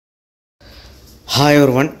Hi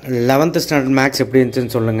everyone, 11th standard max எப்படி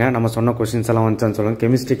இருந்துச்சுன்னு சொல்லுங்க. நம்ம சொன்ன क्वेश्चंस எல்லாம் வந்துச்சுன்னு சொல்லுங்க.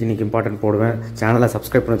 கெமிஸ்ட்ரிக்கு இன்னைக்கு இம்பார்ட்டன்ட் போடுவேன். சேனலை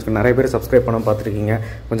சப்ஸ்கிரைப் பண்ணி வச்சுக்கோங்க. நிறைய பேர் சப்ஸ்கிரைப் பண்ணாம பார்த்துருக்கீங்க.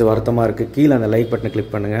 கொஞ்சம் வருத்தமா இருக்கு. கீழ அந்த லைக் பட்டனை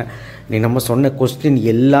கிளிக் பண்ணுங்க. நீ நம்ம சொன்ன क्वेश्चन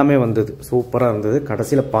எல்லாமே வந்தது. சூப்பரா இருந்தது.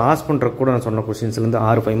 கடைசில பாஸ் பண்றதுக்கு கூட நான் சொன்ன क्वेश्चंसல இருந்து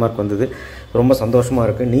 6 5 மார்க் வந்தது. ரொம்ப சந்தோஷமா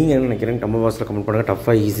இருக்கு. நீங்க என்ன நினைக்கிறீங்க? கமெண்ட் பாக்ஸ்ல கமெண்ட் பண்ணுங்க.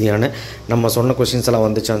 டஃபா ஈஸியான நம்ம சொன்ன क्वेश्चंस எல்லாம்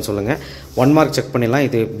வந்துச்சான்னு சொல்லுங்க. 1 மார்க் செக் பண்ணிடலாம்.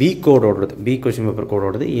 இது பி கோடோடது. B question paper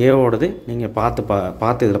கோடோடது. ஏ ஓடது நீங்க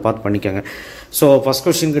பார்த்து இதல பார்த்து பண்ணிக்கங்க. So first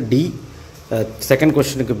question க்கு D, second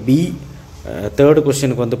question க்கு B, third question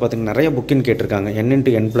க்கு வந்து பாத்தீங்க நிறைய புக்கின் கேட்டிருக்காங்க n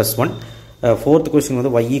 * n+1, fourth question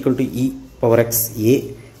வந்து y = e power x a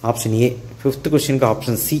option A, fifth question க்கு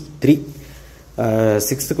option C 3,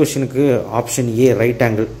 sixth question க்கு option A right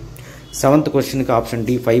angle, seventh question க்கு option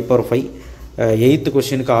D 5 power 5, eighth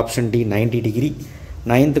question க்கு option D 90 degree,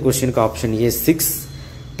 ninth question க்கு option A 6,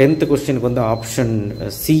 10th question க்கு வந்து option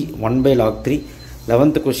C 1/log 3,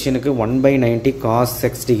 11th question க்கு 1/90 cos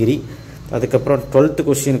x degree. அதுக்கப்புறம் 12th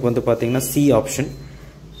question க்கு வந்து பாத்தீங்கன்னா C option,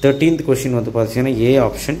 13th question வந்து பாத்தீங்கன்னா A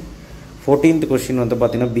option, 14th question வந்து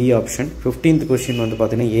பாத்தீங்கன்னா B option, 15th question வந்து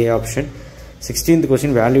பாத்தீங்கன்னா A option, 16th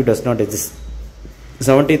question value does not exist,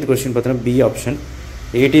 17th question பாத்தீங்கன்னா B option,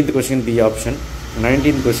 18th question B option,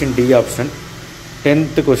 19th question D option,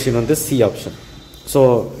 10th question வந்து C option. So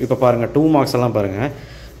இப்போ பாருங்க 2 marks எல்லாம் பாருங்க.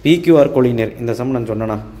 PQR கொலினியர் இந்த some நான்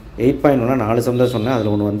சொன்னேன்னா 8.1 4 சம் தான் சொன்னேன். அதில்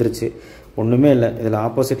ஒன்று வந்துருச்சு. ஒன்றுமே இல்லை. இதில்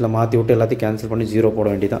ஆப்போசிட்டில் மாற்றி விட்டு எல்லாத்தையும் கேன்சல் பண்ணி 0 போட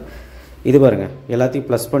வேண்டியதான். இது பாருங்கள் எல்லாத்தையும்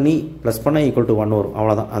ப்ளஸ் பண்ணால் = 1 வரும்.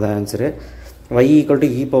 அவ்வளோதான் அதான் answer. y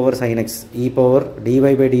 = e power sin x, e power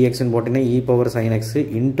dy/dxன்னு போட்டிங்கன்னா e power sin x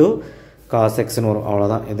into cos xன்னு வரும்.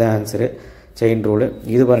 அவ்வளோதான் இதான் ஆன்சரு. Chain rule.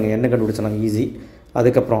 இது பாருங்கள் என்ன கண்டுபிடிச்சலாம் ஈஸி.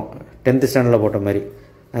 அதுக்கப்புறம் 10th ஸ்டாண்டர்டில் போட்ட மாதிரி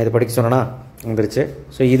நான் இதை படிக்க சொன்னேன்னா வந்துருச்சு.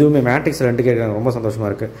 ஸோ இதுவுமே மேட்ரிக்ஸ் 2 கேட்குறாங்க. ரொம்ப சந்தோஷமாக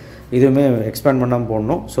இருக்குது. இதுவுமே எக்ஸ்பேண்ட் பண்ணாமல்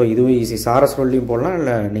போடணும். ஸோ இதுவும் ஈஸி. சாரஸ் ரோல்லையும் போடலாம்,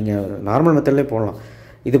 இல்லை நீங்கள் நார்மல் மெத்தட்லேயே போடலாம்.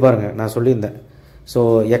 இது பாருங்கள் நான் சொல்லியிருந்தேன். ஸோ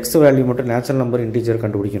எக்ஸ் வேல்யூ மட்டும் நேச்சுரல் நம்பர் இன்டீஜர்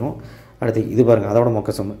கண்டுபிடிக்கணும். அடுத்து இது பாருங்கள் அதோட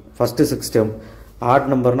மொக்க some. First 6 term add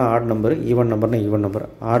நம்பர்னா add number, even நம்பர்னா even number.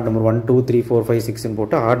 Add number 1 2 3 4 5 6ன்னு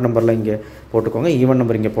போட்டு ஆட் நம்பரில் இங்கே போட்டுக்கோங்க. ஈவன்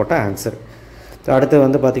நம்பர் இங்கே போட்டால் ஆன்சர். ஸோ அடுத்து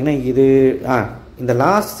வந்து பார்த்திங்கன்னா இது இந்த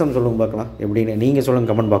லாஸ்ட் சம் சொல்லுங்க பார்க்கலாம் எப்படின்னு. நீங்கள்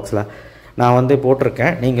சொல்லுங்கள் கமெண்ட் பாக்ஸில். நான் வந்து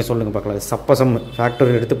போட்டிருக்கேன், நீங்கள் சொல்லுங்கள் பார்க்கலாம். சப்பசம்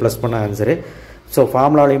ஃபேக்டர் எடுத்து ப்ளஸ் பண்ண ஆன்சரு. ஸோ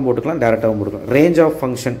ஃபார்முலாலையும் போட்டுக்கலாம், டேரெக்டாகவும் போட்டுக்கலாம். Range of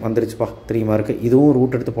function வந்துருச்சுப்பா 3 mark. இதுவும்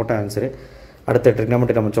ரூட் எடுத்து போட்ட ஆன்சரு. அடுத்த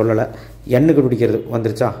ட்ரிக்னாமெட்ரி நம்ம சொல்லலை. எண்ணுக்கு பிடிக்கிறது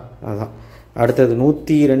வந்துருச்சா அதுதான். அடுத்தது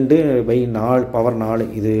 102/4 பவர் 4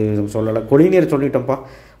 இது சொல்லலை. கொலினியர் சொல்லிட்டோம்ப்பா.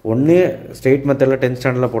 ஒன்று ஸ்ட்ரெயிட் மெத்தடில் 10th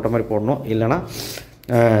ஸ்டாண்டர்டில் போட்ட மாதிரி போடணும், இல்லைனா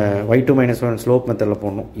y2 - 1 ஸ்லோப் மெத்தடில்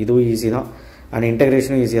போடணும். இதுவும் ஈஸி தான். அண்ட்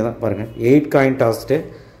இன்டெகிரேஷனும் ஈஸியாக தான். பாருங்கள் 8 காயின் டாஸ்ட்டு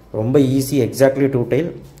ரொம்ப easy. Exactly 2 tail,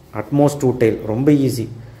 utmost 2 tail ரொம்ப ஈஸி.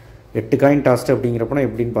 8 காயின் டாஸ்ட்டு அப்படிங்கிறப்பனா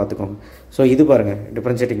எப்படின்னு பார்த்துக்கோங்க. ஸோ இது பாருங்கள்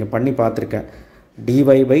டிஃப்ரென்ஷியேட்டிங் பண்ணி பார்த்துருக்கேன்.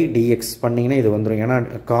 dy/dx பண்ணிங்கன்னா இது வந்துடும். ஏன்னா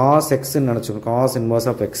cos xன்னு நினச்சிக்கணும், cos inverse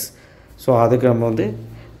of x. So அதுக்கு நம்ம வந்து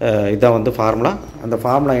இதான் வந்து ஃபார்முலா. அந்த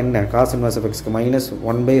ஃபார்முலா என்ன? cos inverse of xக்கு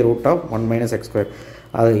 -1/√1 - x².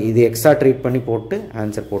 அது இது எக்ஸ்ட்ரா ட்ரீட் பண்ணி போட்டு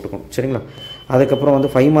ஆன்சர் போட்டுக்கணும். சரிங்களா? அதுக்கப்புறம் வந்து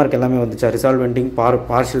 5 மார்க் எல்லாமே வந்துச்சு. ரிசால்வெண்டிங்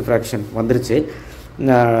பார்ஷியல் ஃப்ராக்ஷன் வந்துருச்சு.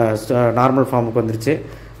 நார்மல் ஃபார்முக்கு வந்துருச்சு.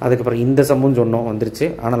 அதுக்கப்புறம் இந்த சம்மும் சொன்னோம் வந்துருச்சு.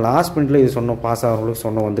 ஆனால் லாஸ்ட் மினிட்ல இது சொன்னோம் பாஸ் ஆகிறவங்களுக்கு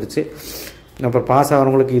சொன்னோம் வந்துருச்சு. அப்புறம் பாஸ்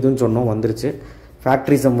ஆகிறவங்களுக்கு இதுவும் சொன்னோம் வந்துருச்சு.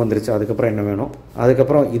 ஃபேக்ட்ரி சம் வந்துருச்சு. அதுக்கப்புறம் என்ன வேணும்?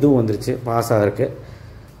 அதுக்கப்புறம் இதுவும் வந்துருச்சு பாஸ் ஆகிறதுக்கு.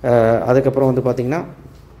 அதுக்கப்புறம் வந்து பார்த்திங்கன்னா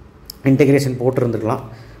இன்டெகிரேஷன் போட்டுருந்துருக்கலாம்.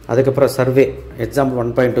 அதுக்கப்புறம் சர்வே எக்ஸாம்பிள்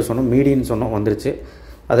 1.2 சொன்னோம், மீடியன் சொன்னோம் வந்துருச்சு.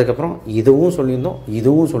 அதுக்கப்புறம் இதுவும்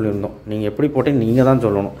சொல்லியிருந்தோம். நீங்கள் எப்படி போட்டு நீங்கள் தான்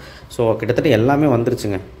சொல்லணும். ஸோ கிட்டத்தட்ட எல்லாமே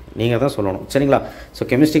வந்துருச்சுங்க. நீங்கள் தான் சொல்லணும். சரிங்களா? ஸோ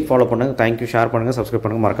கெமிஸ்ட்ரிக் ஃபாலோ பண்ணுங்கள். தேங்க்யூ. ஷேர் பண்ணுங்கள், சப்ஸ்கிரைப்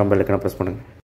பண்ணுங்கள், மறக்காம பெல் ஐகானை ப்ரெஸ் பண்ணுங்கள்.